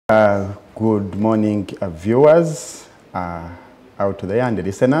Good morning, viewers out there and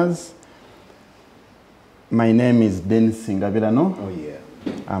listeners. My name is Ngabirano. Oh, yeah.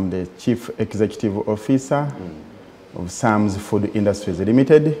 I'm the Chief Executive Officer of Sumz Food Industries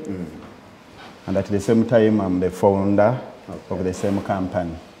Limited. And at the same time, I'm the founder of the same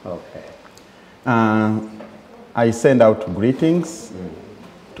company. Okay. I send out greetings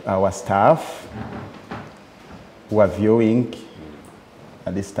to our staff who are viewing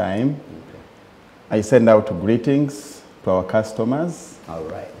at this time. I send out greetings to our customers. All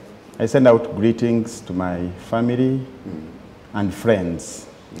right. I send out greetings to my family and friends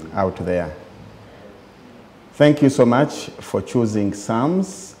out there. Thank you so much for choosing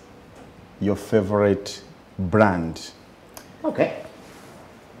Sumz, your favorite brand. Okay.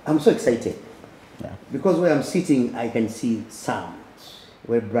 I'm so excited. Yeah. Because where I'm sitting, I can see Sumz.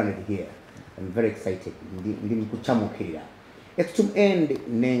 We're branded here. I'm very excited. To end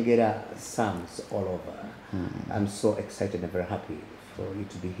Nengera Sumz all over. I'm so excited and very happy for you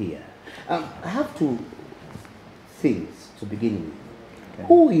to be here. I have two things to begin with. Okay.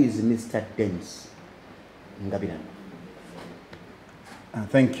 Who is Mr. Dennis Ngabirano?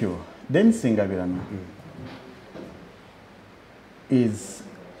 Thank you. Dennis Ngabirano is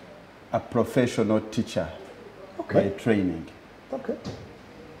a professional teacher by training. Okay.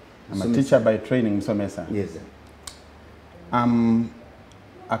 I'm a teacher by training, Somesa. Yes, sir. I'm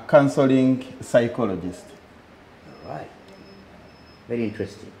a counseling psychologist. All right. Very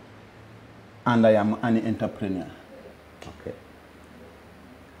interesting. And I am an entrepreneur. Okay.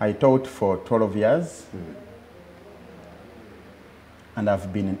 I taught for 12 years. And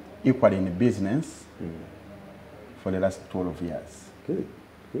I've been equally in business for the last 12 years. Good,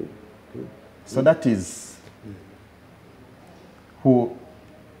 good, good. So that is who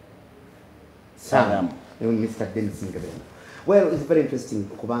I am. Mr. Dennis Ngabirano. Well, it's very interesting.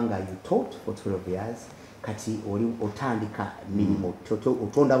 Kubanga, you taught for 12 years. Kati otandika minimo,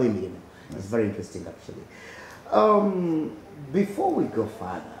 otonda we minimo. It's very interesting, actually. Before we go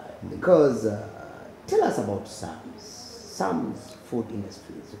further, because tell us about Sumz Food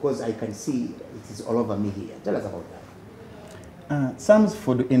Industries, because I can see it is all over me here. Tell us about that. Sumz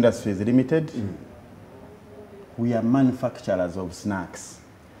Food Industries Limited, we are manufacturers of snacks,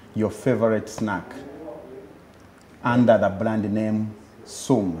 your favorite snack, under the brand name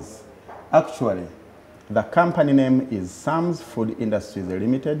Sumz. Actually, the company name is Sumz Food Industries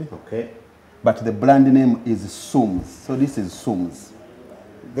Limited. Okay. But the brand name is Sumz. So this is Sumz.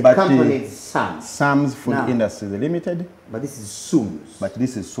 The company is Sumz. Sumz Food Industries Limited. But this is Sumz. But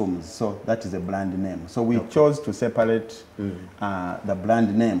this is Sumz. So that is a brand name. So we chose to separate the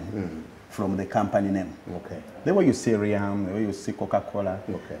brand name from the company name. Okay. The way you see Riam, the way you see Coca-Cola,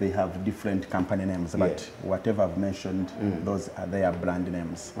 they have different company names. But whatever I've mentioned, those are their brand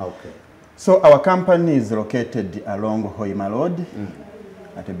names. Okay. So our company is located along Hoima Road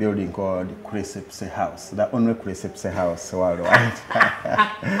at a building called Crescip's House, the only Crescip's House worldwide.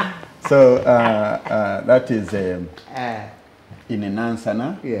 So that is in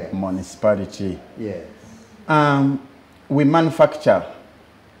Nansana municipality. Yes. We manufacture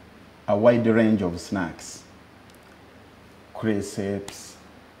a wide range of snacks, crisps,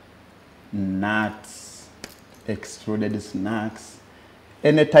 nuts, extruded snacks,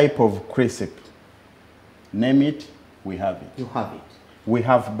 any type of crisp. Name it, we have it. You have it. We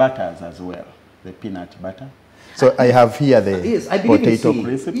have butters as well, the peanut butter. So I have here the potato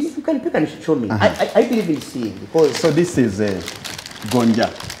crisps. You can show me. I believe in seeing because. So this is gonja.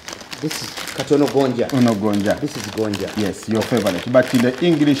 This is Katono gonja. Uno gonja. This is gonja. Yes, your favorite. But the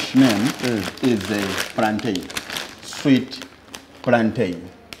English name is plantain. Sweet plantain.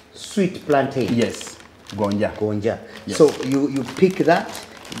 Sweet plantain. Yes, gonja. Gonja. Yes. So you pick that.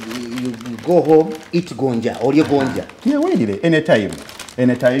 You go home, eat gonja or your gonja. Yeah, wait,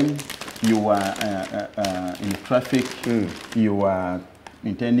 anytime you are in traffic, you are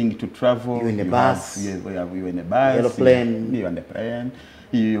intending to travel. You're in the bus. You're in the bus. Aeroplane. You're on the plane.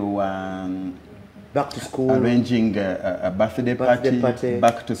 You are back to school. Arranging a birthday party.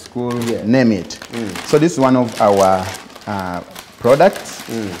 Back to school. Yeah. Name it. So this is one of our products.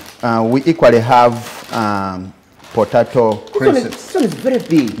 We equally have potato crisps. This one is very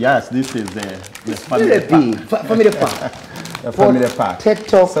big. Yes, this is the family pack. Very big. Family pack. The family pack.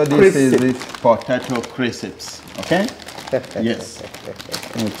 Potato so this is the potato crisps. Okay? Yes.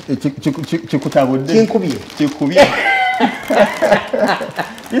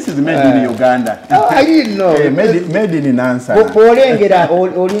 This is made in Uganda. Oh, I didn't know. Made in Nansana.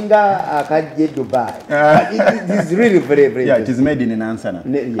 It's really very, very it is made in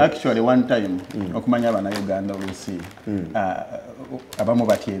Nansana. Actually, one time, Okumanya Uganda will see. abamu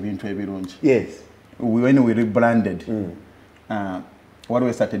batya ebintu ebirungi. Yes. When we rebranded, what were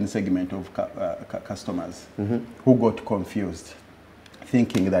a certain segment of customers who got confused,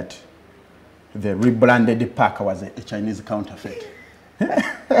 thinking that the rebranded pack was a Chinese counterfeit.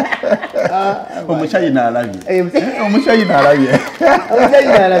 Omuchayina alabye. Omuchayina alabye.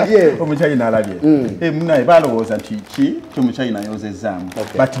 Omuchayina alabye. Omuchayina alabye. Munaye balowooza nti ki omuchayina yozezaamu.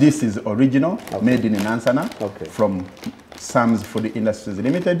 But this is original, made in Nansana, from Sumz Food Industries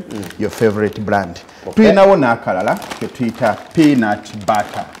Limited, your favorite brand. Tulinawo n'akalala ke tuyita peanut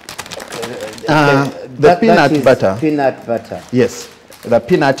butter. The peanut butter. Peanut butter. Yes, the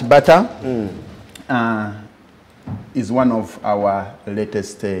peanut butter is one of our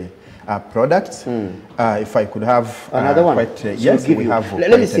latest products. If I could have another one, yes, we have.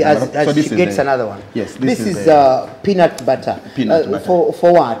 Let me see. As she gets another one. Yes, this is peanut butter. Peanut butter.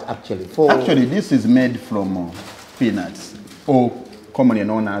 For what actually? Actually, this is made from peanuts, or commonly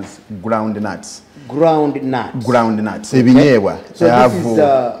known as ground nuts. Ground nuts. Ground nuts. Ebinyeebwa. So this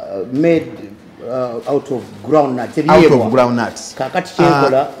is made out of ground nuts. Out of ground nuts.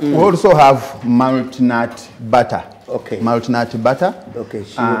 We also have malt nut butter. Okay. Malt nut butter. Okay.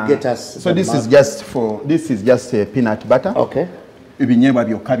 She will get us. So this is just a peanut butter. Okay. Ebinyeebwa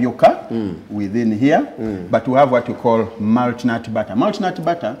byokka byokka within here, but we have what we call malt nut butter. Malt nut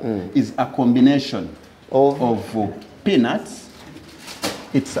butter is a combination of peanuts.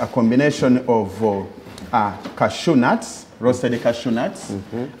 It's a combination of cashew nuts, roasted cashew nuts,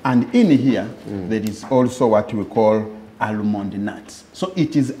 and in here there is also what we call almond nuts. So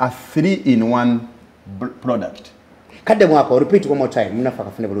it is a 3-in-1 product. Repeat one more time.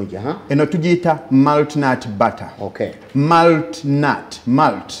 Eno tugiyita malt nut butter. Okay. Malt nut,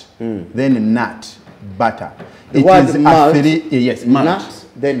 malt, then nut, butter. It is malt, nut,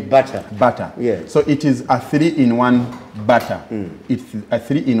 then butter. Butter. Yeah. So it is a 3-in-1 butter. It's a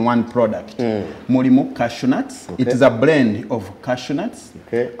 3-in-1 product. Mulimu cashew nuts. It is a blend of cashew nuts,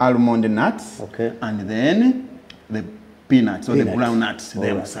 almond nuts, and then the peanuts or the ground nuts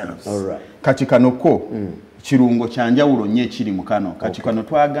themselves. All right. Kati kanoko kirungo kyanjawulo nnyo ekiri mu kano. Kati kano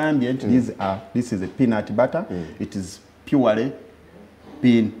twagambye nti this is a peanut butter. It is purely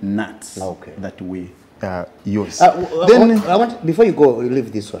peanuts that we use. Then I want, before you go,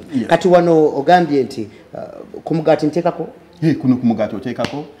 leave this one. Kati wano ogambye nti kumugati ntekako? Kuno kumugati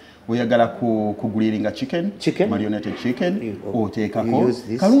oteekako. Oyagala kuguliringa chicken, marinated chicken, oteekako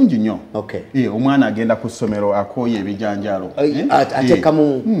kalungi nnyo. Omwana agenda ku ssomero akooye ebijanjaalo.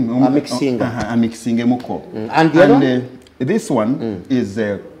 Ateekamu amixingemuko. And the other one? This one is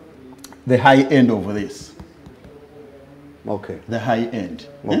the high end of this. The high end.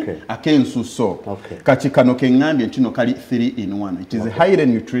 Akensuso. Kati kano kengambye ntino kali 3-in-1. It is highly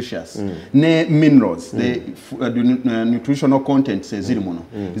nutritious. Ne minerals, the nutritional contents eziri muno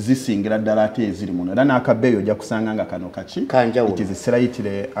zisingira ddala ate eziri muno. Era n'akabeeyi ojja kusanga nga kano kaki. It is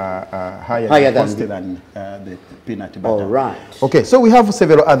slightly higher cost than the peanut butter. All right. Okay, so we have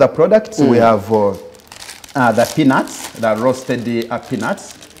several other products. We have the peanuts, the roasted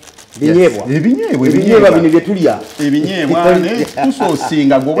peanuts. Ebinyeebwa bino bye tulya. Ebinyeebwa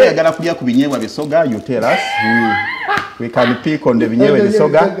tusoosinga gwe oyagala kulya ku binyeebwa bisoga, you tell us. We can pick on the binyeebwa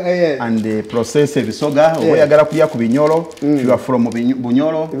bisoga and process ebisoga. Oba oyagala kulya ku binyolo, if you are from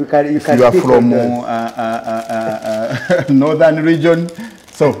Bunyolo, if you are from northern region,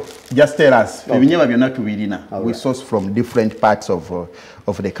 so just tell us. Ebinyeebwa byonna tubirina. We source from different parts of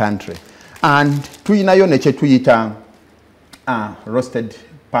the country. And tuyinayo ne kye tuyita roasted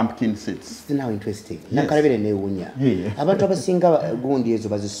pumpkin seeds. Now interesting. Nakalabire neewunya. Abantu abasinga gundi ezo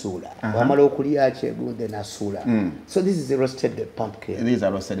bazisuula. Wamala okulya kye gundi nasuula. So this is a roasted pumpkin. These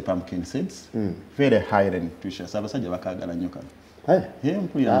are roasted pumpkin seeds. Very high and nutritious. Abasajja bakagala nnyo kano.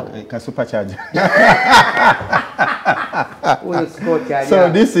 Ka supercharger. So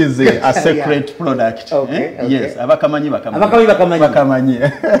this is a secret product. Yes, abakamanyi bakamanyi.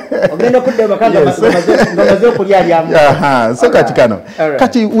 So kati kano.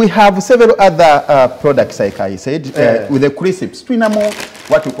 Kati we have several other products like I said with the crisps. Twinamo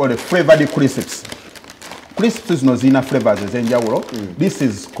what we call the flavored crisps. Crisps zino zina flavors ezenjawulo. This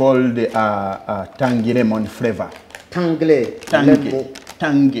is called tangy lemon flavor. Tangy.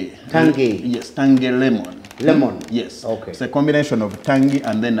 Yes, tangy lemon. Lemon. Yes. Okay. It's a combination of tangy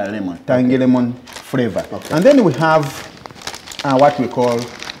and then a lemon. Tangy lemon flavor. And then we have what we call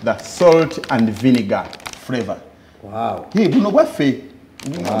the salt and vinegar flavor. Wow. Hey, buno bwaffe.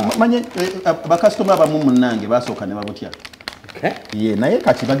 Manye bakasitoma abamu munnange basooka ne babutya. ye naye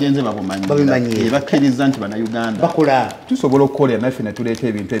kati bagenze babumanyi bakkiriza nti bannayuganda tusobola okukola naffe ne tuleeta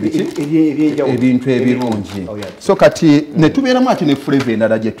ebintu ebirungi so kati ne tubeeramu ati ne flavour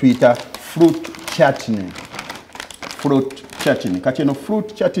endala gye tuyita fruit chutney kati eno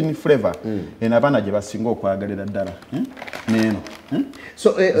fruit chutney flavor eno abaana gye basinga okwagalira ddala neeno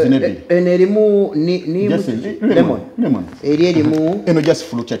so enerimu lemon erimu eno just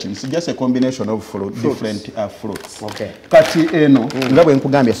fruit chutney it's just a combination of different fruits kati eno nga bwe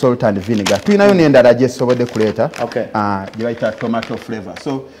nkugambye salt and vinegar tulinayo n'endala gye sobodde kuleeta gye bayita tomato flavor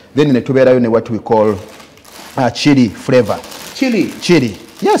so then ne tubeerayo ne what we call chili flavor chili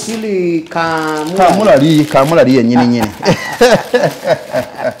yes chili kamulali yennyini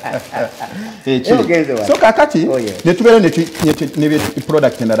so kakati ne tubeera ne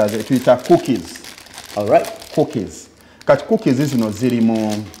product endala tuyita cookies kati cookies zino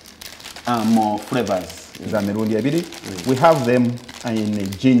zirimu flavors za mirundi ebiri we have them in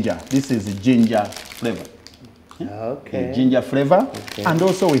ginger this is ginger flavor ginger flavor and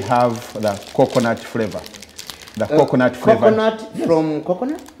also we have the coconut flavor coconut flavor. Coconut from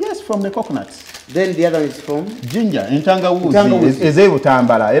coconut? Yes, from the coconuts. Then the other is from? Ginger. Entangawuzi.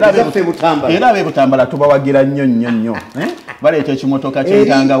 Ezebutambala. Era bebutambala tubawagira nnyo. Baleeta ekimotoka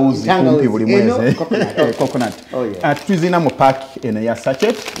ky'entangawuzi kumpi buli mwezi. Coconut. Tuzina mu pack eno ya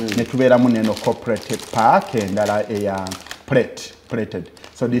sachet ne tubeeramu n'eno corporate pack endala eya plated.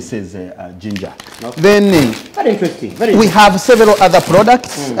 So this is ginger. Then very interesting. We have several other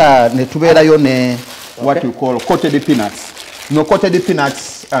products. Ne tubeerayo ne what you call coated peanuts. No coated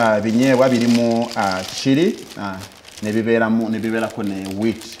peanuts binyeebwa birimu chili ne bibeerako ne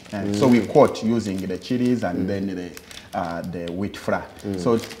wheat. So we coat using the chilies and then the wheat flour.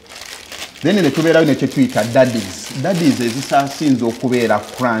 So then ne tubeerayo ne kyetuyita daddies ezisasinze okubeera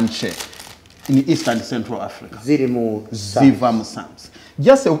crunchy in East and Central Africa. Ziva mu Sumz.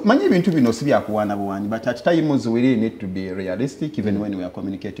 Just many ebintu bino si byakuwaana buwaanyi, but at times we really need to be realistic even when we are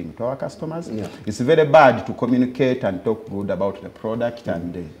communicating to our customers. It's very bad to communicate and talk good about the product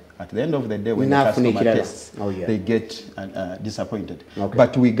and at the end of the day when the customer tastes, they get disappointed.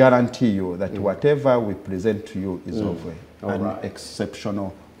 But we guarantee you that whatever we present to you is of an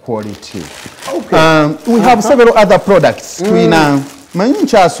exceptional quality. We have several other products. Manyi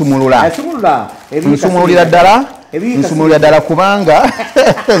nkyasumulula. Nsumulira ddala kubanga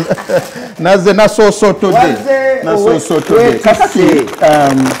naze nasoosotodde kakati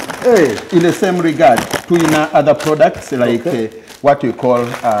in the same regard tulina other products like what we call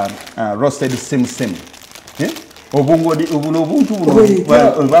roasted simsim obungodi obuntu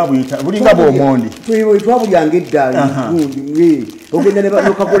bulinga bwomondi twabulyanga edda ogenda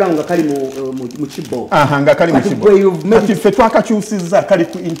nokakola nga kali mu kibo nga kali mu kibo kati ffe twakakyusizza kali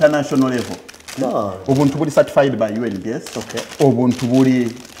ku international level obuntu buli certified by UNBS obuntu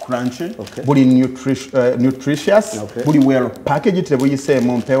buli crunchy buli nutritious buli well packaged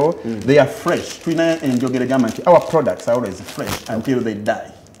tebuyiseemu mpewo they are fresh tulina enjogera gamba nti our products are always fresh until they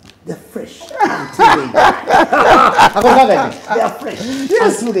die. They're fresh until they die. They are fresh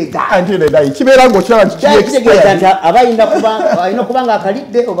until they die. Until they die. Kibeera ng'okiraba nti expired. Abayinza kubanga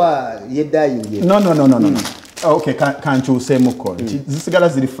akalidde oba yeddayinge. No. Okay, kankyuseemuko. Zisigala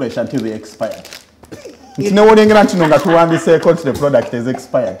ziri fresh until they expired. Nti newolengera nti no nga tuwandiseeko nti the product is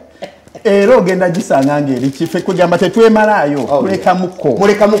expired. Era ogenda gisanga ngeri kife kugamba tetwemalaayo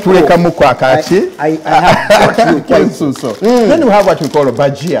tulekamuko akaki. I have got you quite so. Then we have what we call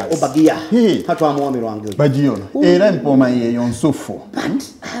bajias. Bajio. Era empoma yeyo nsufu. But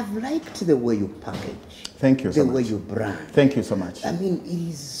I have liked the way you package. Thank you so much. The way you brand. Thank you so much. I mean,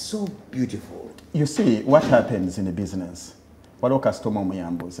 it is so beautiful. You see, what happens in a business? Waliwo customer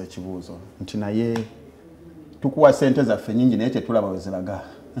omuyambuza ekibuuzo nti naye tukuwa sente zaffe nyingi naye tetulaba we ziraga.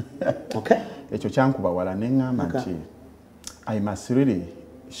 Ekyo kyankuba wala ne ngamba nti I must really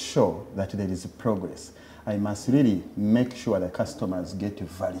show that there is progress. I must really make sure the customers get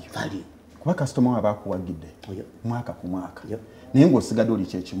value. Kuba customer abakuwagidde mwaka ku mwaka naye ng'osigadde oli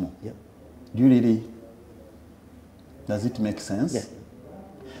kyekimu. Do you really, does it make sense?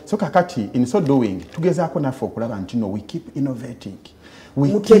 So kakati in so doing tugezaako naffe okulaba nti no we keep innovating.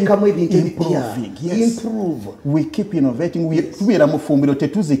 We keep improving. We keep innovating. Tubeera mu ffumbiro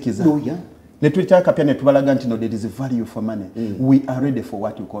tetuzikiza. Ne tulitaka kapya ne tubalaga nti no there is value for money. We are ready for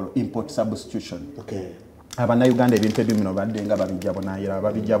what we call import substitution. Abannayuganda ebintu ebimino badde nga babijja Bunaayira,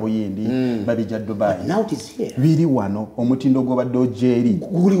 babijja Buyindi, babijja Dubai. Now it is here. Biri wano omutindo gw'obadde ojja eri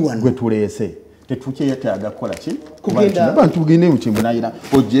gwe tuleese. tetukyetaaga kukola ki abantu tugende mu kimbunayira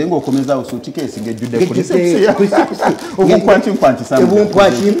ojjenga okomeza osuutika esingejjudde ku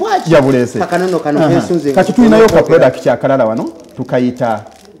obunkwankyabuleese kati tulinayo ka product kyakalala wano tukayita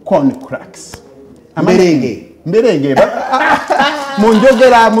corn cracks mberenge mu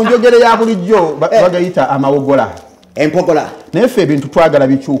njogere ya bulijjo bagayita amawogola empogola naye ffe ebintu twagala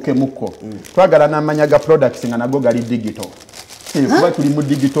bikyukemukko twagala n'amanya ga products nga nago gali digital kuba tuli mu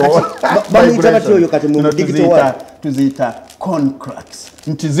digital tuziyita corn cracks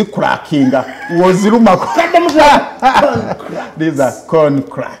nti zikrakinga wozirumako these are corn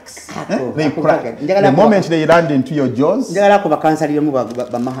cracks they crack the moment they land into your jaws njagala ko bakansaliremu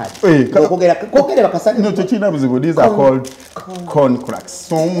bamahali kokere bakasali no tukina buzibu these are called corn cracks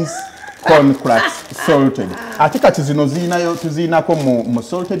Sumz corn cracks salted ate kati zino tuziinako mu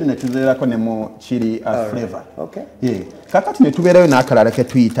salted ne tuzeerako ne mu chili flavor kakati ne tubeerayo n'akalala ke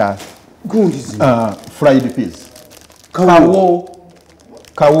tuyita fried peas kawo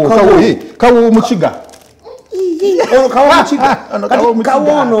mukiga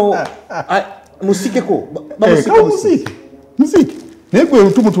musikeko musike naye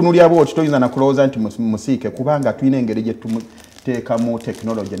gwe tumutunulya bwoti toyinza nakulowooza nti musiike kubanga tulina engeri gye tumuteekamu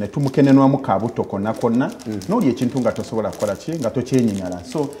tekinologi ne tumukenenwamu kabuto konna konna n'oli ekintu nga tosobola kukola ki nga tokyenyinyala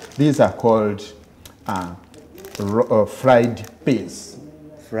so these are called fried peas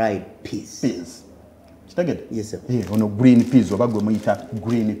kitagede ono green peas oba gwe muyita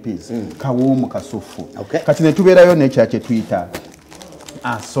green peas kawoomu kasufu kati ne tubeerayo nekyakye tuyita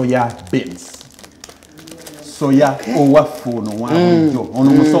soya beans soya owafuno wabulijjo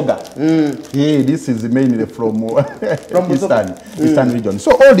ono musoga this is mainly from eastern region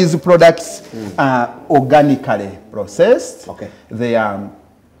so all these products are organically processed they are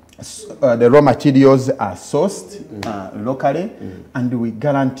the raw materials are sourced locally and we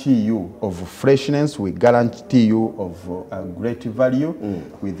guarantee you of freshness we guarantee you of great value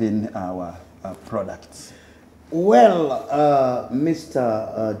within our products. Well,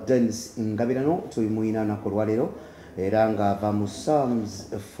 Mr. Dennis Ngabirano tuyimuyina nakolwalero era nga va mu Sumz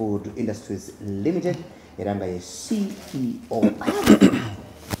Food Industries Limited era nga ye CEO.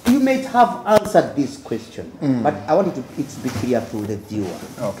 You may have answered this question, but I want it to be clear to the viewer.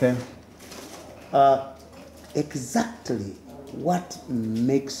 Okay. Exactly what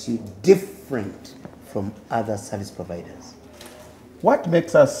makes you different from other service providers? What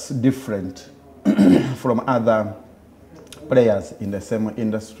makes us different from other players in the same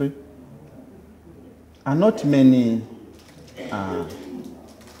industry are not many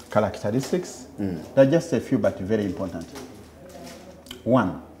characteristics. There are just a few, but very important.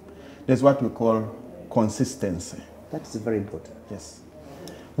 One, there's what we call consistency. That is very important. Yes.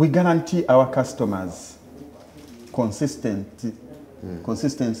 We guarantee our customers consistency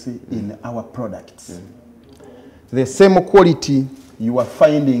in our products. The same quality you are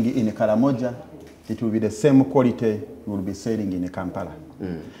finding in Karamoja, it will be the same quality you will be selling in Kampala.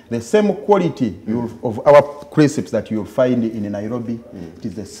 The same quality of our crisps that you will find in Nairobi, it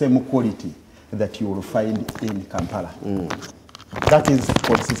is the same quality that you will find in Kampala. That is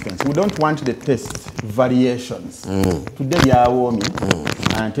consistency. We don't want the taste variations. Today ya womi,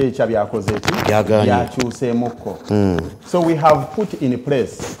 ante chabi yakozeti, ya chusemoko. So we have put in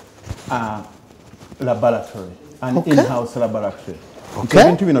place a laboratory, an in-house laboratory.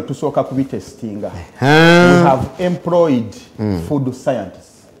 Okay. We have employed food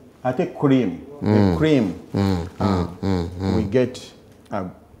scientists. I take cream. The cream. We get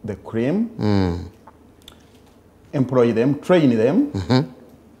the cream. Employ them, train them,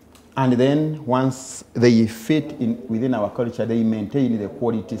 and then once they fit in within our culture, they maintain the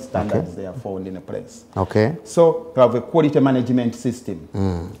quality standards they are found in a place. Okay. So we have a quality management system,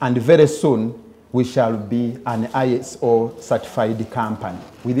 and very soon we shall be an ISO certified company.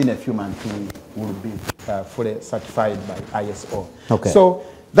 Within a few months, we will be fully certified by ISO. Okay. So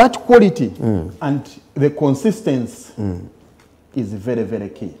that quality and the consistency is very, very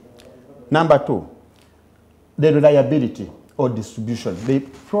key. Number two, the reliability or distribution. The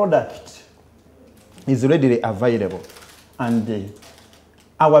product is readily available, and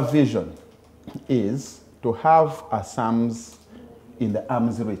our vision is to have a Sumz in the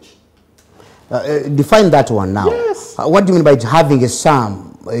arm's reach. Define that one now. Yes. What do you mean by having a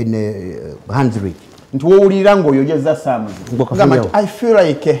Sum in hand's reach? I feel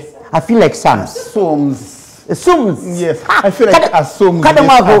like Sumz. Sumz. Yes. I feel like a Sumz. I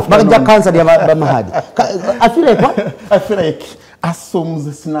feel like what? I feel like a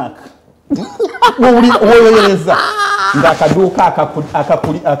Sumz snack. woyoyereza ng'akaduuka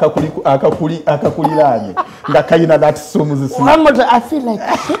akakuliraanye nga kayina that Sumz snack. One more time, I feel like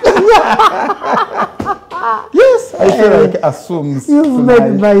Yes, I feel like a Sumz. You've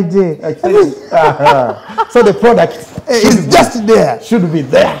made my day. So the product is just there. Should be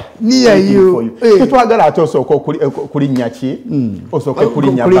there. Near you. Tetwagala ate osooka kulinnya ki? Osooke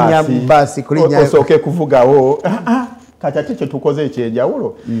kulinnya basi. Osooke kuvugawo. Kati ate kye tukoze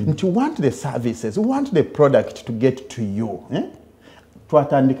ekyenjawulo nti want the services, want the product to get to you.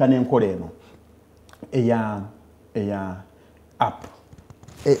 Twatandika n'enkola eno eya app.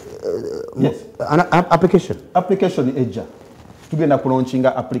 Yes. An application. Application ejja. Tugenda kulaunching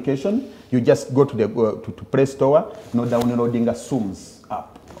application. You just go to the to Play Store, no downloading a Sumz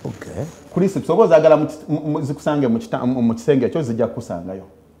app. Okay. Kuri sobo zagala zikusange mu kisenge ekyo zijja kusangayo.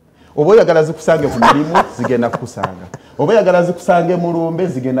 Oba oyagala zikusange ku mulimu zigenda kusanga. Oba oyagala zikusange mu lumbe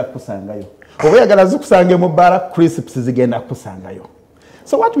zigenda kusangayo. Oba oyagala zikusange mu bara crisps zigenda kusangayo.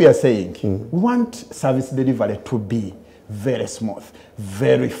 So what we are saying, we want service delivery to be very smooth,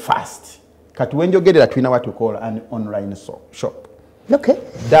 very fast. Kati when you get it, we know what we call an online shop. Okay.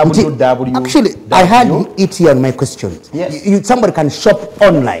 www. Actually, I had it here on my question. Yes. Somebody can shop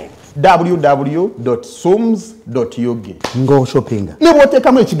online. www.sumz.ug. Go shopping. Nebo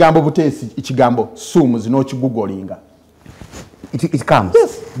otekamu ekigambo Sumz n'okigugolinga. It comes.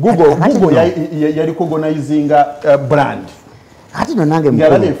 Yes. Google yali recognizing brand. Ati no nange mukuru.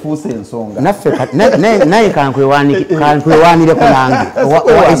 Ngala efuuse ensonga. Naffe naye kankwewanire ko nange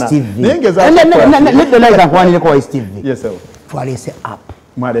wa STV. Nedda naye kankwewanire ko wa STV. Yes sir. Twalese app.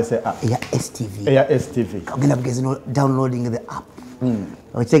 Mwalese app. Ya STV. Ya STV. Ogenda bugezi no downloading the app.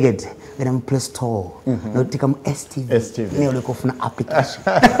 Check it. Get them Play Store. No take them STV. Ne ole kufuna application.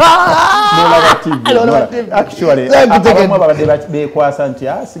 Actually, abamu abadde beekwasa nti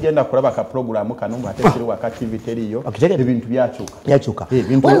sigenda kulaba ka program kano ate kiri waka TV teriyo ebintu byakyuka.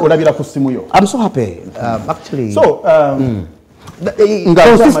 Ebintu olabira ku simu yo. I'm so happy. Actually. So,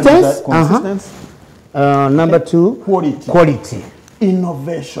 consistency. Number 2, quality.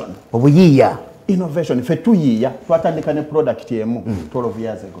 Innovation. Obuyiiya. Innovation. Fe tuyiiya twatandika ne product emu 12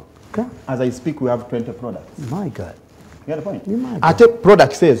 years ago. Okay. As I speak, we have 20 products. My God. You get the point? Ate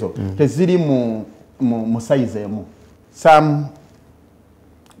products ezo teziri mu size emu. Some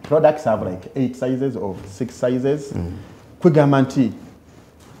products have like 8 sizes or 6 sizes. Kwegamba nti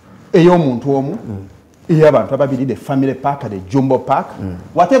ey'omuntu omu ey'abantu ababiri, the family pack, the jumbo pack,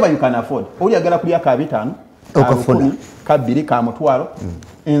 whatever you can afford. Oyagala kulya ka 5 okufuna kabiri ka mutwalo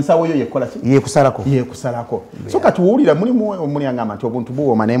ensawo yo yekola ki yekusalako so kati wuulira mulimu omuliyangamba nti obuntu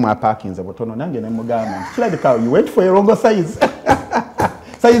buwooma naye mwapakinze butono nange nemugamba nti kirabika you went for a wrong size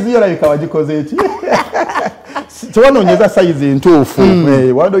size yo labika wagikoze eki tewanoonyeza size entuufu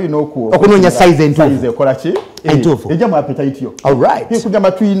wado you know okunoonya size entuufu ekola ki entuufu ejja mu appetite yo alright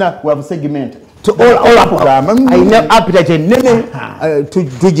kugamba tuyina we have segment to all up appetite nene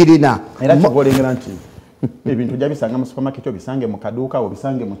tujirina era kibolengera nti ebintu ojja bisanga mu supermarket obisange mu kaduuka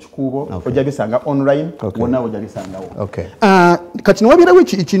obisange mu kikuubo ojja bisanga online wonna ojja bisangawo kati niwabeerawo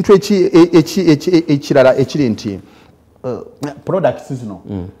ekintu ekirala ekiri nti products zino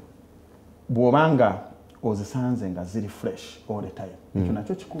bw'obanga ozisanze nga ziri fresh all the time ekyo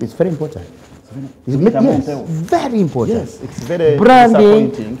nakyo kikulu. It's very important. Yes, very important. Yes, it's very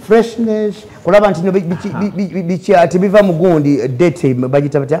branding, freshness. Kulaba nti bikyati biva mu gundi date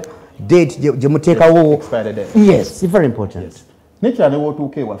bagita batya date je muteekawo. Yes, it's very important. Nekira ne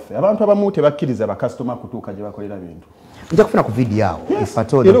wotuuka ewaffe abantu abamu tebakkiriza bakasitoma kutuuka gye bakolera bintu. Nja kufuna ku video awo if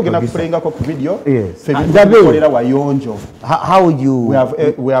at all. Era ogenda kupulengako ku video. Yes. Tukolera wayonjo. How would you?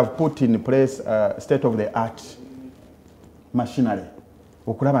 We have put in place state of the art machinery.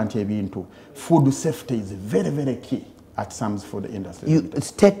 Okulaba nti ebintu. Food safety is very, very key at Sumz food industry. You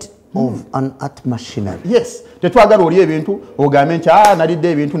state of an art machinery. Yes. Tetwagala oli ebintu ogambe nti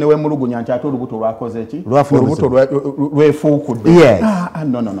nalidde ebintu newe mulugunya nti ate olubuto lwakoze eki olubuto lwefuukudde. Yes.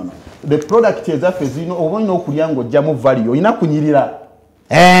 No. The product ezaffe zino oba olina okulya ng'ojjamu value olina kunyirira.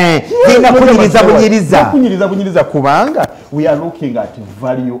 Kunyiriza kubanga we are looking at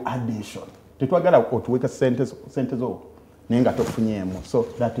value addition. Tetwagala otuweka sente zo naye nga tofunyeemu. So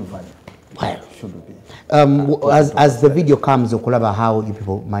that value should be. As the video comes, okulaba how you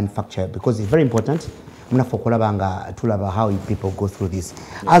people manufacture, because it's very important. Munafu okulaba nga tulaba how you people go through this.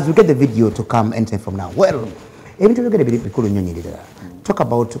 As we get the video to come anytime from now. Well, ebintu byogera bikulu nnyo nyirira. Talk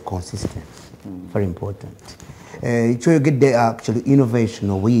about consistency. Very important. So you get the actually innovation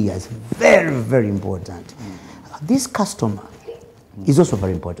over here is very, very important. This customer is also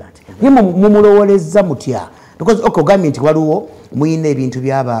very important. Mumulowoleza mutya because okugambye nti waliwo muyina ebintu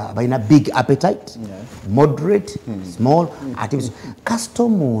byaba balina big appetite, moderate, small, ate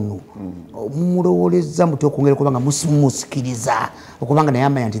custom ono mulowoleza muti okwongera kubanga musikiriza okubanga naye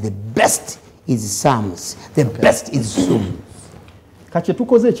amanya nti the best is Sumz, the best is Sumz. Kati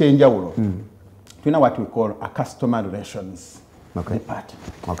tukoze ekyenjawulo. Tulina what we call a customer relations department.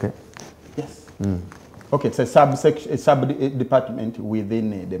 Okay. Yes. Okay, it's a sub-department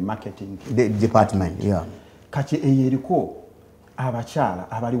within the marketing department. Yeah. Kati eyeriko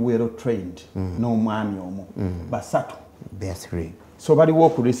abakyala abali well trained n'omwami omu basatu. There are 3. So baliwo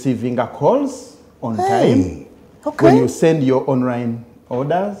ku receiving calls on time. Okay. When you send your online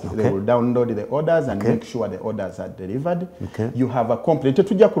orders, they will download the orders and make sure the orders are delivered. You have a complaint.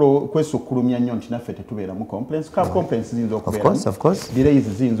 Tujja kwesukulumya nnyo nti naffe tetubeeramu complaints. Complaints ziyinza okubeeramu. Of course. Delays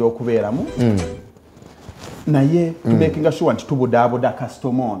ziyinza okubeeramu. Naye making sure nti tubudaabuda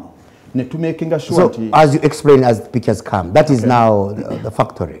customer ono. Making sure so, as you explain as the pictures come, that is now the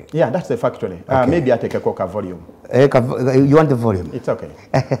factory. Yeah, that's the factory. Maybe I take a coca volume. You want the volume? It's okay.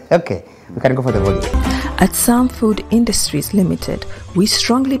 Okay, we can go for the volume. At Sumz Food Industries Limited, we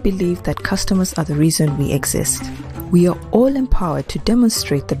strongly believe that customers are the reason we exist. We are all empowered to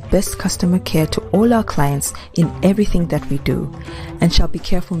demonstrate the best customer care to all our clients in everything that we do, and shall be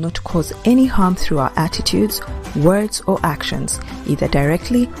careful not to cause any harm through our attitudes, words, or actions, either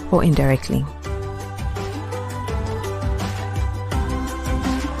directly or indirectly.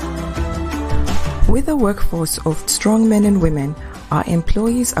 With a workforce of strong men and women, our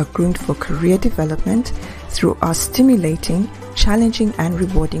employees are groomed for career development through our stimulating, challenging and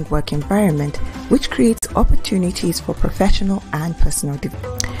rewarding work environment, which creates opportunities for professional and personal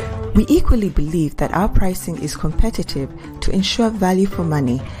development. We equally believe that our pricing is competitive to ensure value for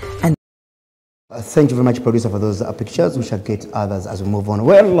money. And thank you very much, producer, for those pictures. We shall get others as we move on.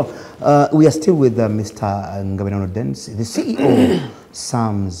 Well, we are still with Mr. Ngabirano, the CEO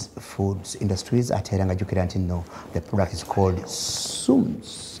Sumz Foods Industries at Herangajukirantino. The product is called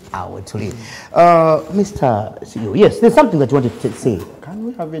Sumz. Mr. CEO, yes, there's something that you wanted to say. Can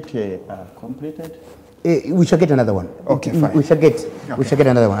we have it completed? We shall get another one. Okay, fine. We shall get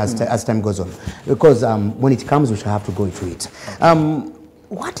another one as time goes on, because when it comes, we shall have to go into it. Okay.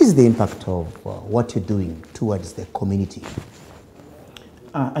 What is the impact of what you're doing towards the community?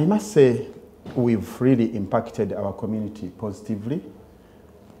 I must say we've really impacted our community positively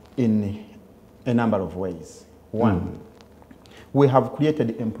in a number of ways. One, we have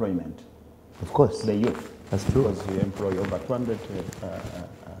created employment. Of course. The youth. That's true. Because we employ over 200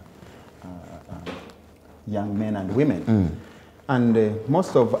 young men and women. And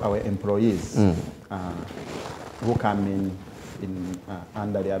most of our employees who come in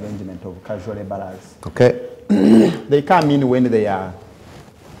under the arrangement of casual laborers. Okay. They come in when they are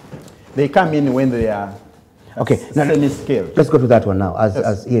okay. Semi-skilled. Let's go to that one now.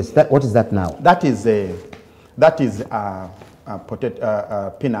 Yes. What is that now? That is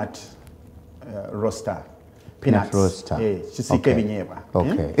peanut roaster. Peanut roaster. Okay.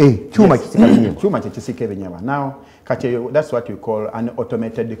 Now, that's what you call an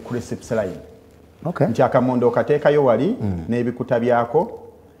automated crisps line. Okay. Nchakamondo okateekayo wali n'ebikuta byako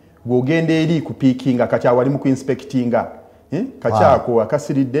gw'ogenda eri kupiikinga kati wali mu kuinspectinga kakyako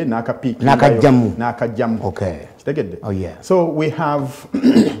akasiridde n'akajjamu. Okay. Kitegedde? Oh yeah. So we have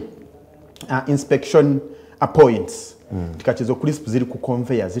inspection points. Kati ezo crisp ziri ku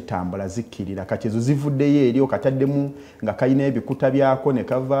conveyor zitambula zikkirira kati ezo zivuddeyo eri okataddemu nga kayina ebikuta byako ne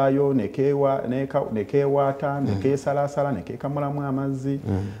kavaayo ne keewaata ne keesalaasala ne keekamulamu amazzi.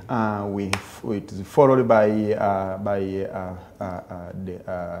 It is followed by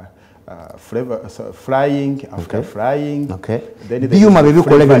frying, after frying. Okay. Byuma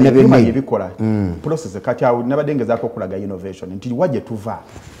bibikola process kati awo nabadde ngezaako okulaga innovation nti wajje tuva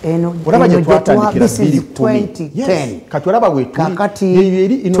olaba gye twatandikira 2010 kati olaba bwe kakati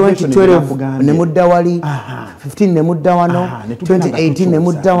 2012 ne mudda wali 15 ne mudda wano 2018 ne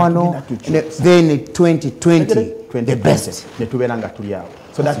mudda wano then 2020 the best ne tubeera nga tuli awo.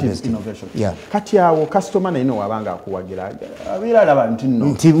 So that is innovation. Yeah. Kati awo customer naye wabanga akuwagira abeera alaba nti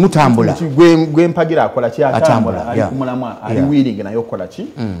mutambula gwe mpagira akola ki atambula ali ku mulamwa ali willing naye okola ki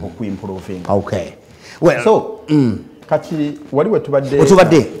okuimproving. Okay. Well, so kati wali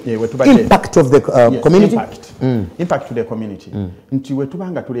wetubadde impact of the community. Impact to the community. Nti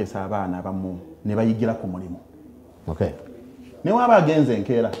wetubanga tuleesa abaana abamu ne bayigira ku mulimu. Okay. Ne waba agenze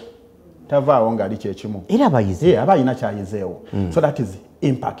enkeera tavaawo nga ali kyekimu era abayize aba alina kyayizeewo. So that is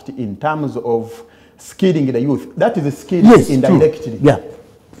impact in terms of skilling the youth. That is skilling indirectly. Yeah.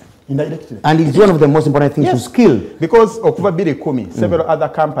 Indirectly. And it's one of the most important things to skill. Because okuva 2010 several other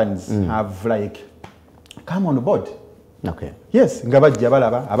companies have like come on board. Okay. Yes, ngabajja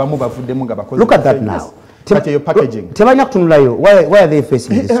balaba abamu bavuddemu nga bakozi. Look at that now. Your packaging. Tebalina kutunulayo. Why are they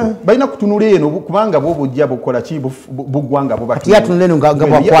facing this? Balina kutunula eno kubanga bo bujja bukola ki bugwanga bo batuli. Ati yatunula eno nga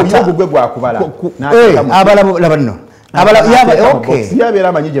bwakwata. Bugwe bwa kubala. Abala labanno. Okay. Siyabera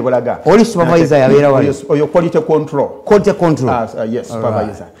amanyije bulaga. Oli supervisor yabera wali. Oyo quality control. Quality control. Yes,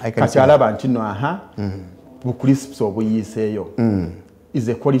 supervisor. Kati alaba ntino aha. Bu crisps obuyiseeyo. Is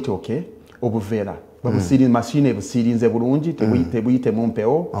the quality okay? Obuvera. Babusiri machine ebusirinze bulungi tebuyite mu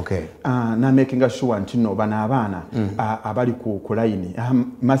mpewo. Okay. Na making sure ntino bana abaana abali ku line.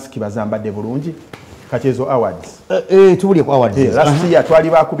 Mask bazambadde bulungi. Kati ezo awards. Tubuli ku awards. Last year twali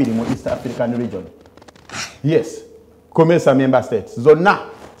bakubiri mu East African region. Yes. Comesa member states. Zonna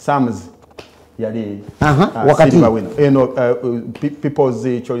Sumz yali wakati People's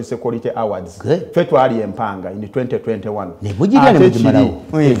Choice Quality Awards. Fetwali empanga in 2021. Nebujira nebujimalawo.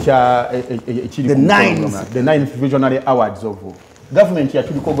 The 9th Visionary Awards of government ya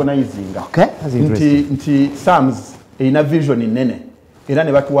organizing. Okay, that's interesting. Nti Sumz ina vision nene. Era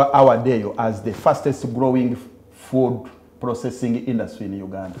ne batuwa award eyo as the fastest growing food processing industry in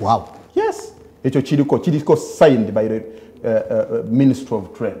Uganda. Wow. Yes. Echo kiriko signed by the Ministry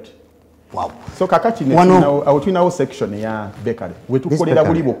of Trade. Wow. So kakati ne section ya bakery. Wetukolera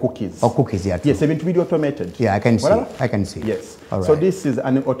bulibo cookies. Oh, cookies, yeah. Yes, ebintu bili automated. Yeah, I can see. I can see. Yes. Right. So this is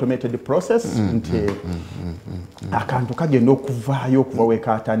an automated process. Nti akantu kagenda okuvaayo okuva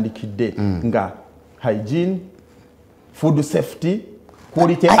wekatandikidde nga hygiene, food safety,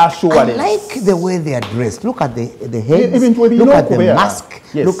 quality assurance. I like the way they are dressed. Look at the heads, look at the mask,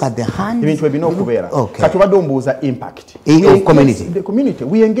 yes. Look at the hands. Okay. Katubadombuza impact. Of community. The community.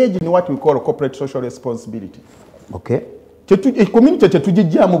 We engage in what we call corporate social responsibility. Okay. Community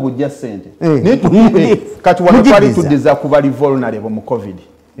tetujijjamu bujja sente. Kati wano twali tuddiza ku bali vulnerable mu COVID.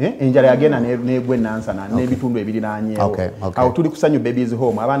 Enjala yagenda negwe nansana n'ebitundu ebirinaanyeewo. Awo tuli kusanyu babies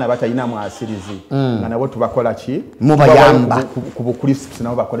home abaana batalina mwasirizi nga nabo tubakola ki mubayamba ku bu crisps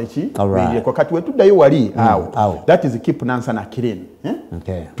nabo bakole ki kati wetuddayo wali awo that is keep nansana clean.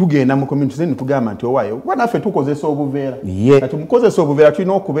 Tugenda mu community zenu tugamba nti owaayo wanaffe tukozesa obuveera kati mukozesa obuveera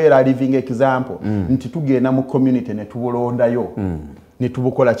tulina okubeera living example nti tugenda mu community ne tubulondayo ne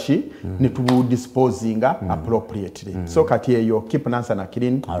tubukola ki ne tubu disposing appropriately. So kati eyo keep nansana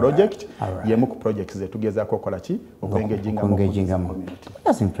clean project yemu ku projects ze tugezaako kola ki okwengaginga mu community.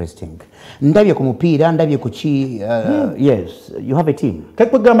 That's interesting. Ndabye ku mupiira ndabye ku ki yes you have a team.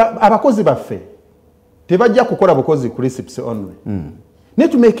 Kakugamba abakozi baffe tebajja kukola bukozi ku receipts only. Ne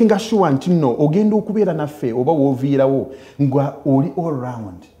to making sure nti no ogenda okubeera naffe oba woviirawo nga oli all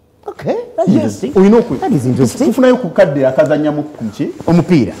round. Okay, that's interesting. That is interesting. Tufunayo ku kadde akazanya mu kumchi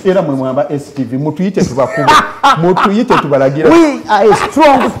omupiira. Era mwe mwamba STV mutuyite tubakuba. Mutuyite tubalagira. We are a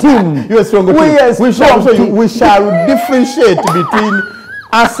strong team. You are strong team. We shall differentiate between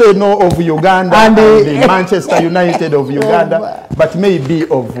Arsenal of Uganda and the Manchester United of Uganda, but maybe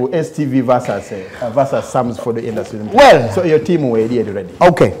of STV versus Sumz for the industry. Well, so your team will be ready.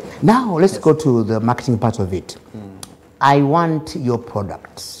 Okay, now let's go to the marketing part of it. I want your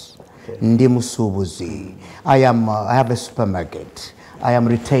products. Ndi musubuzi. I have a supermarket. I am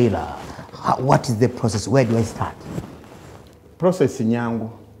retailer. What is the process? Where do I start? Process nyangu.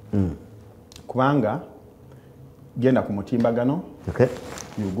 Kubanga genda ku mutimbagano. Okay.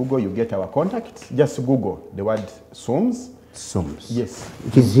 You Google, you get our contact. Just Google the word Sumz. Sumz. Yes.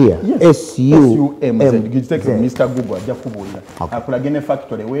 It is here. Yes. S-U-M-Z. You take Mr. Google. Jakubulira. Akulagene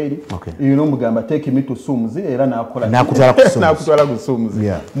factory weri. Okay. You know mugamba take me to Sumz. Era na akola. Na kutwala ku Sumz. Na kutwala ku Sumz.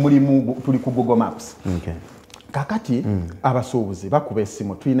 Yeah. Mulimu tuli ku Google Maps. Okay. Kakati abasuubuzi bakuba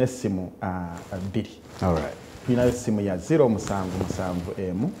essimu tulina essimu 2. All right. Tulina essimu ya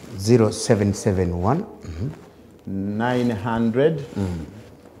 077 0771 900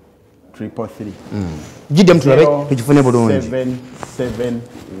 333. Jidde mtulabe tukifune bulungi.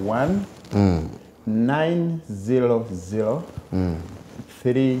 771 900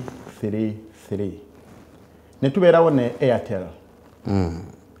 333. Ne tubeerawo ne Airtel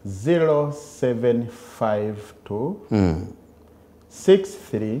 0752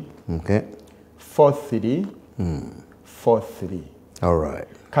 63 43 43. All right.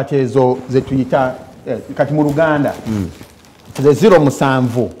 Kati ezo ze tuyita kati mu Luganda ze 0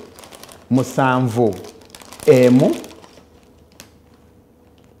 musanvu emu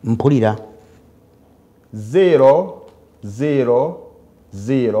mpulira 0 0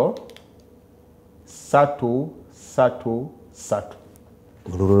 0 satu satu satu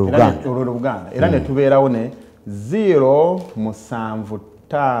Luganda. Era ne tubeerawo ne 0 musanvu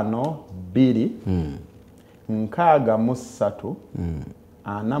 5 2 nkaaga mu 3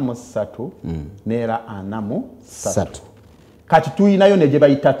 43 neera 43 kati tuyinayo ne gye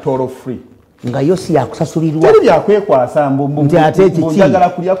bayita toll free nga yo si yakusasulirwa teri byakwekwasa nti ate kiki njagala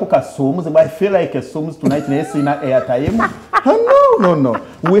kulyako ka Sumz but I feel like a Sumz tonight naye sina airtime no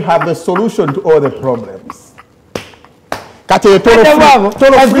we have a solution to all the problems kati toll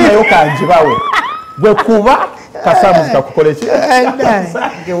free nayo kanjibawe bwe kuba kasamu kakukola ki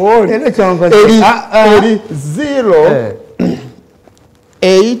eri 0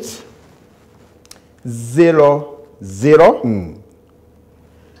 8 0 0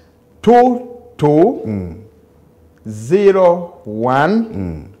 2 2 0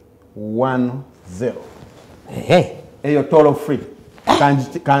 1 1 0 eyo toll free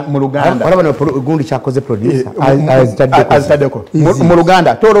mu Luganda olabona gundi kyakoze producer azitaddeko mu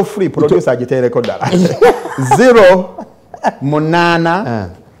Luganda toll free producer agiteereko ddala 0 8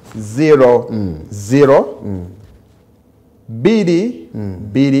 0 0 2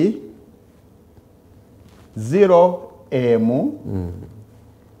 2 0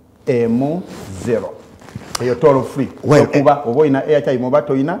 M 0 eyo toll free kuba oba oyina airtime oba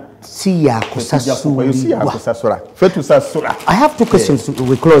toyina si yakusasula fe tusasula. I have two questions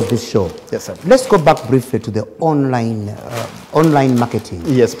we close this show. Yes, sir. Let's go back briefly to the online marketing.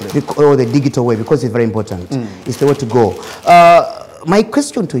 Yes, please. Or the digital way, because it's very important. It's the way to go. My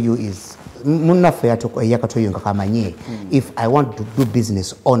question to you is, if I want to do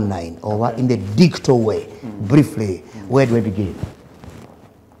business online or in the digital way, briefly, where do I begin?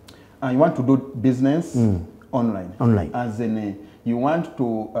 You want to do business online. Online. As in, you want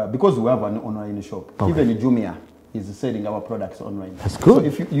to, because we have an online shop, even Jumia is selling our products online. That's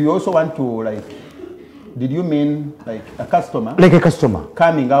good. So if you also want to, like, did you mean like a customer? Like a customer.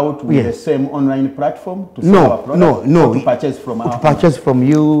 Coming out with the same online platform to sell our products? No. Or to purchase from our To purchase from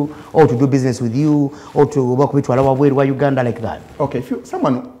you, or to do business with you, or to work with Uganda, like that. Okay, if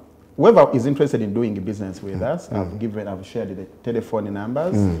whoever is interested in doing business with us, I've shared the telephone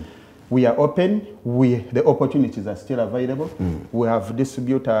numbers. We are open. The opportunities are still available. We have a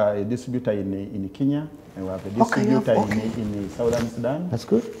distributor in Kenya. And we have a distributor in Southern Sudan. That's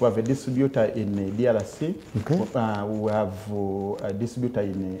good. We have a distributor in DRC. Okay. We have a distributor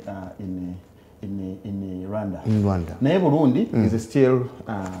in Rwanda. In Rwanda. Naye Burundi is still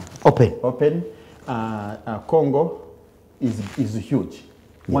open. Congo is huge.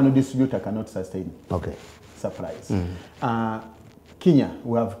 One distributor cannot sustain supplies. Kenya,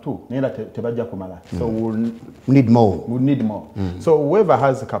 we have 2. So we'll need more. So whoever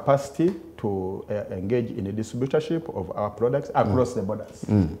has the capacity to engage in the distributorship of our products across the borders,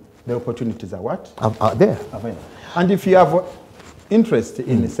 the opportunities are what? Are there. Available. And if you have interest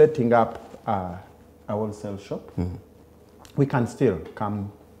in setting up a wholesale shop, we can still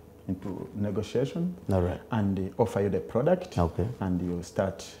come into negotiation and offer you the product, and you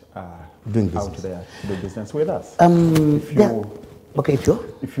start doing business out there to do business with us.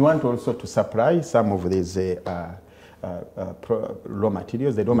 If you want also to supply some of these raw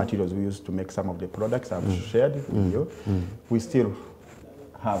materials, the raw materials we use to make some of the products I've shared with you, we still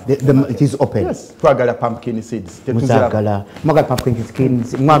have. It is open. Yes. Twagala pumpkin seeds. Twagala pumpkin seeds.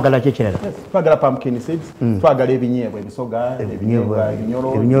 Yes. Twagala pumpkin seeds. Twagala ebinyebwa ebisoga, ebinyebwa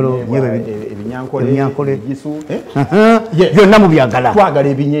ebinyankole, ebigisu. Byonna mubyagala. Twagala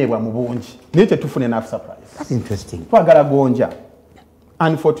ebinyebwa mu bungi. Naye tetufuna enough supplies. That's interesting. Twagala gonja.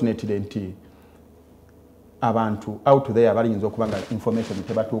 Unfortunately, abantu out there abayinza okubanga information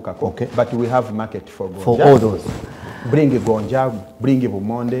tebatuukako, but we have market for gonja. For all those. Bring gonja, bring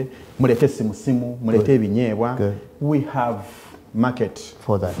bumonde, mulete simusimu, mulete ebinyebwa. We have market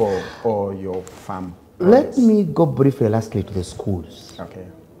for that. For all your farm. Let me go briefly lastly to the schools. Okay.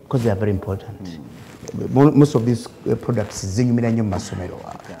 Because they are very important. Most of these products is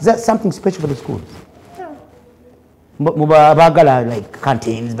that something special for the schools? Like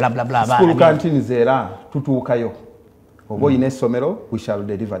canteens, blah blah blah. School canteens era tutuukayo. Obo ine somero, we shall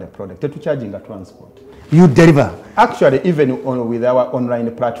deliver the product. Tetucharging a transport. You deliver. Actually, even with our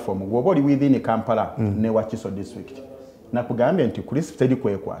online platform, we're already within Kampala, ne Wakiso district. Nakugambye nti Chris tedi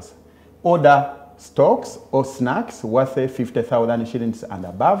kwekwasa. Order stocks or snacks worth 50,000 shillings and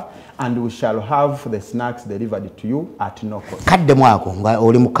above, and we shall have the snacks delivered to you at no cost. Kadde mwako nga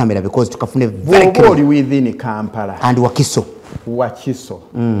oli mu camera because tukafune very close within Kampala and Wakiso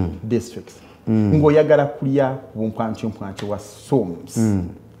districts. Ngoyagala kulya bumpwanchi wa Sumz.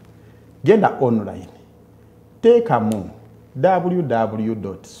 Genda online. Teekamu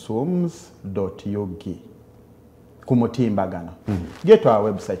www.sumz.ug. Kumutimbagano. Get to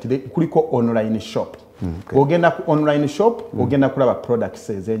our website. Kuliko online shop. Ogenda ku online shop, ogenda kulaba products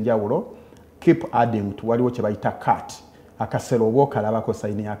ezenjawulo. Keep adding to waliwo kye bayita cart. akasero oba okalabako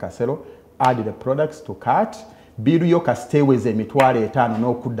sayini y'akasero, add the products to cart, biru yo kasteweze emitwalo 5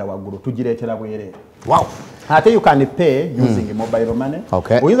 n'okudda waggulu tugireetera bwereere. Wow. Ate you can pay using mobile money.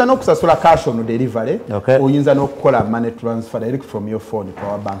 Okay. Oyinza n'okusasula cash on delivery. Okay. Oyinza n'okukola money transfer direct from your phone to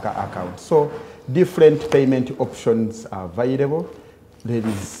our bank account. So different payment options are available. There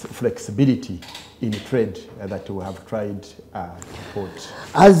is flexibility in trade that we have tried to put.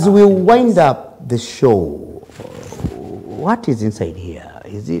 As we wind up the show, what is inside here?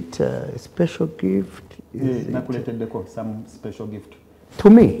 Is it a special gift? Some special gift. To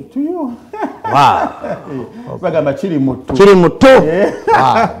me? To you. Wow. Chirimutu. Chirimutu.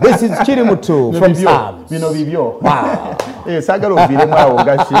 Wow. This is Chirimutu from Sumz. Bino bibyo. Wow. Sagalo vile mwawo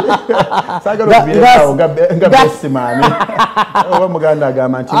gashi. Sagalo vile mwawo nga best man. Owa muganda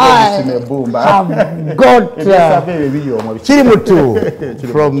agamba nti ngishime bumba. Got Chirimutu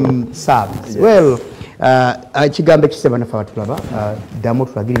from Sumz. Well, kigambe kisema nafa tulaba damu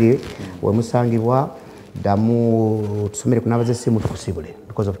tulagirire we musangibwa damu tusomere kunabaze simu tukusibule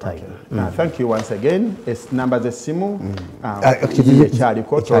because of time. Thank you once again. It's number the simu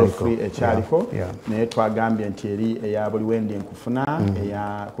echaliko free echaliko ne twagambye nti eri eya buli wendi nkufuna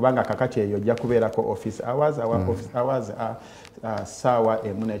eya kubanga kakati eyo jja kubeerako office hours. Our office hours are sawa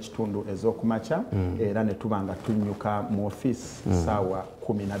emuna ekitundu ez'okumaca era ne tubanga tunyuka mu office sawa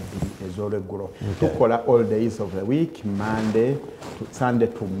 12 ez'olweggulo. Tukola all days of the week, Monday to Sunday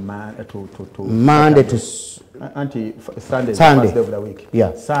to Monday to Sunday first day of the week.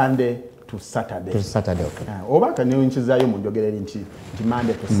 Yeah. Sunday to Saturday. To Saturday, okay. Oba kaniyonchizayo mu njogereri nti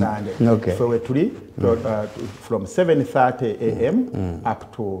Monday to Sunday. Okay. So we tuli from 7:30 a.m.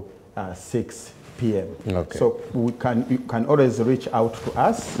 up to 6 p.m. Okay. So you can always reach out to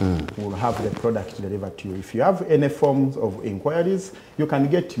us. We'll have the product delivered to you. If you have any forms of inquiries, you can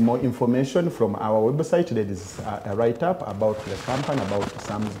get more information from our website. There is a write-up about the company, about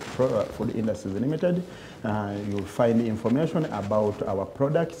Sumz Food Industries Limited. You'll find information about our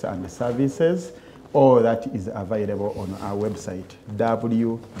products and services. All that is available on our website,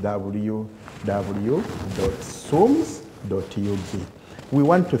 www.sumz.ug. We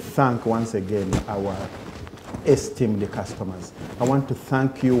want to thank once again our esteemed customers. I want to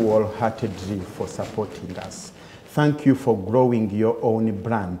thank you wholeheartedly for supporting us. Thank you for growing your own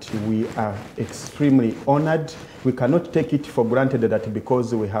brand. We are extremely honored. We cannot take it for granted that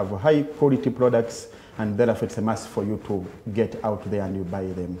because we have high quality products and therefore it's a must for you to get out there and you buy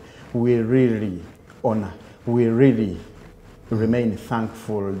them. We really honor, we really remain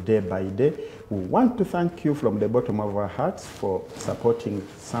thankful day by day. We want to thank you from the bottom of our hearts for supporting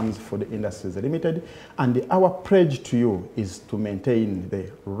Sumz Food Industries Limited, and our pledge to you is to maintain the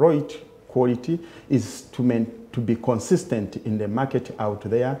right quality, is to be consistent in the market out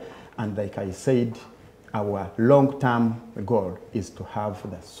there, and like I said, our long-term goal is to have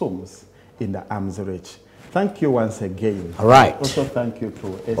the Sumz in the arm's reach. Thank you once again. All right. Also thank you to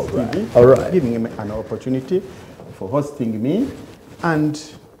STV for giving me an opportunity, for hosting me, and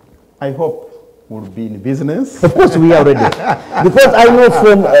I hope we'll be in business. Of course we are ready. Because I know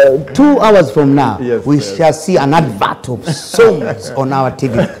from 2 hours from now, we shall see an advert of Sumz on our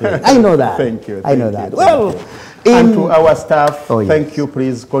TV screen. I know that. Thank you. I know that. Well, and to our staff, thank you.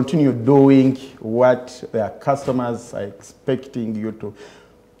 Please continue doing what their customers are expecting you to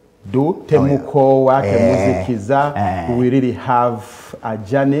do. Temukowa, temuzikiza. We really have a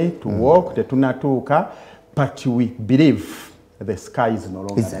journey to walk, tetunatuka, but we believe the sky is no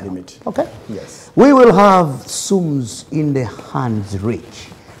longer the limit. Okay. Yes. We will have Sumz in the hands reach,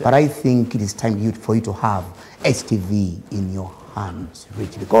 but I think it is time for you to have STV in your hands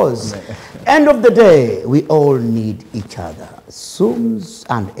reach, because end of the day, we all need each other. Sumz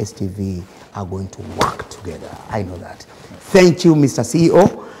and STV are going to work together. I know that. Thank you, Mr. CEO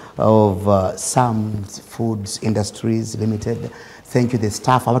of Sumz Foods Industries Limited. Thank you, the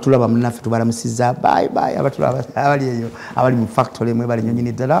staff. Abatulaba mnafe tubaramusiza. Bye bye. Abatulaba abali mu factory mwe bali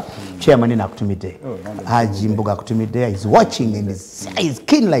Nanyini dala. Chairman na kutumide. Haji Mboga kutumide. He's watching and he's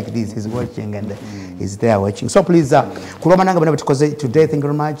keen like this. He's watching and he's there watching. So please, kuloma nanga bana batukoze today. Thank you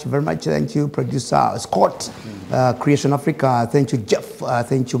very much. Very much. Thank you, producer Scott, Creation Africa. Thank you, Jeff.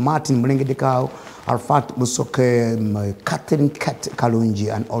 Thank you, Martin Mulengedekao. Arfat Musoke, Catherine Kat Kalunji,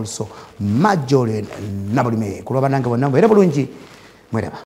 and also Majore Nabalime. Kuloma nanga bana bana bulungi. Mwedaba.